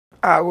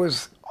I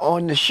was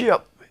on the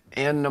ship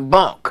in the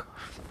bunk.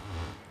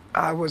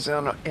 I was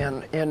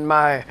in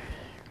my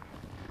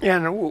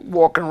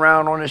walking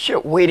around on the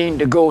ship, waiting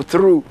to go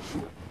through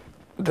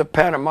the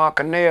Panama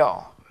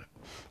Canal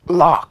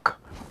lock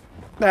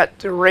that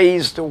to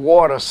raise the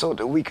water so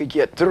that we could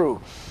get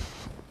through.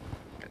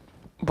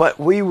 But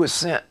we were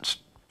sent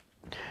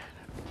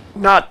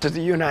not to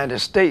the United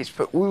States,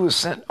 but we were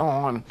sent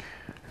on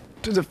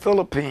to the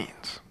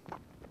Philippines.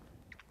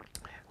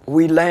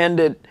 We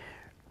landed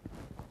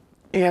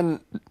in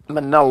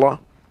Manila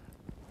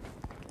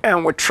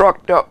and were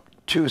trucked up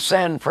to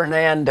San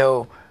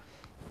Fernando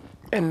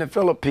in the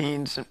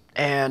Philippines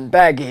and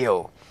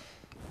Baguio.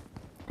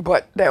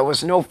 But there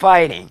was no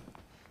fighting.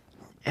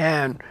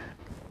 And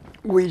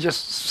we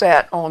just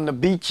sat on the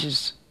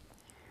beaches,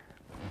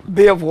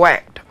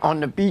 bivouacked on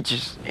the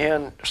beaches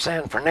in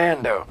San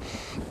Fernando,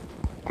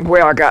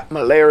 where I got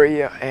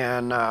malaria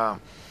and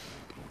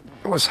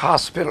was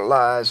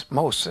hospitalized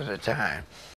most of the time.